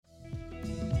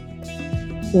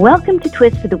Welcome to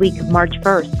Twist for the week of March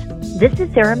 1st. This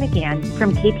is Sarah McGann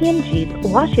from KPMG's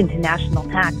Washington National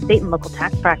Tax State and Local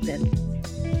Tax Practice.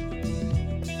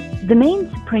 The Maine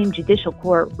Supreme Judicial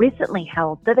Court recently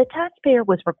held that a taxpayer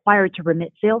was required to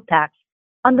remit sales tax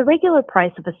on the regular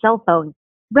price of a cell phone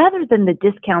rather than the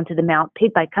discounted amount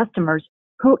paid by customers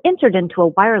who entered into a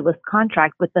wireless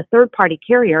contract with the third-party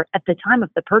carrier at the time of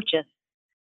the purchase.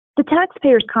 The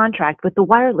taxpayer's contract with the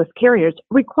wireless carriers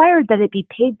required that it be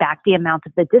paid back the amount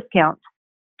of the discount.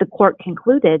 The court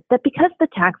concluded that because the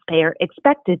taxpayer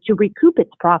expected to recoup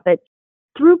its profits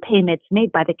through payments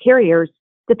made by the carriers,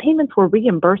 the payments were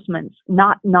reimbursements,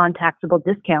 not non-taxable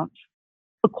discounts.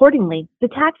 Accordingly, the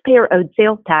taxpayer owed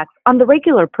sales tax on the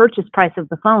regular purchase price of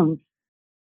the phones.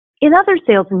 In other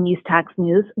sales and use tax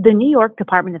news, the New York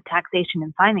Department of Taxation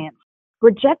and Finance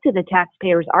rejected the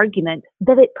taxpayer's argument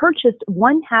that it purchased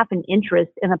 1/2 an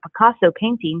interest in a Picasso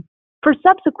painting for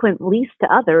subsequent lease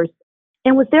to others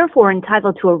and was therefore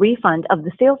entitled to a refund of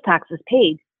the sales taxes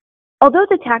paid. Although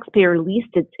the taxpayer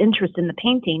leased its interest in the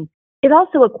painting, it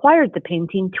also acquired the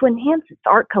painting to enhance its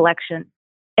art collection,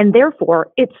 and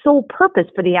therefore its sole purpose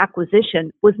for the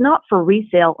acquisition was not for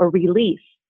resale or release.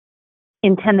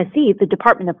 In Tennessee, the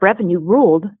Department of Revenue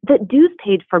ruled that dues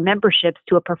paid for memberships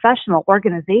to a professional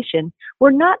organization were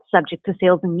not subject to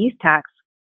sales and use tax,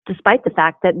 despite the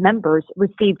fact that members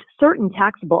received certain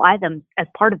taxable items as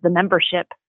part of the membership.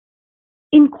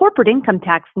 In corporate income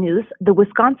tax news, the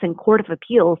Wisconsin Court of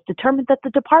Appeals determined that the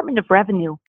Department of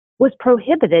Revenue was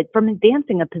prohibited from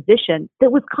advancing a position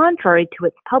that was contrary to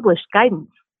its published guidance.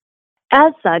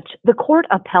 As such, the court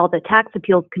upheld a Tax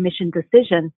Appeals Commission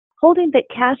decision holding that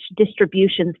cash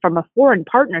distributions from a foreign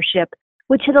partnership,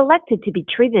 which had elected to be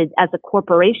treated as a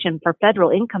corporation for federal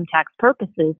income tax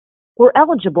purposes, were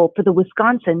eligible for the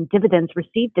Wisconsin dividends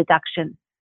received deduction.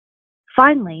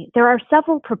 Finally, there are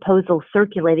several proposals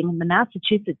circulating in the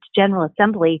Massachusetts General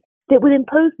Assembly that would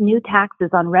impose new taxes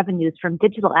on revenues from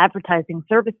digital advertising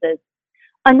services.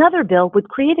 Another bill would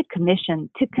create a commission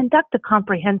to conduct a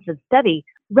comprehensive study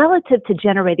relative to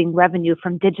generating revenue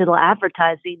from digital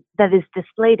advertising that is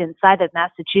displayed inside of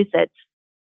Massachusetts.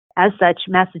 As such,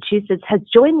 Massachusetts has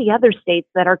joined the other states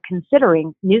that are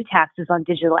considering new taxes on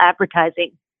digital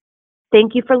advertising.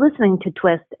 Thank you for listening to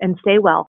Twist, and stay well.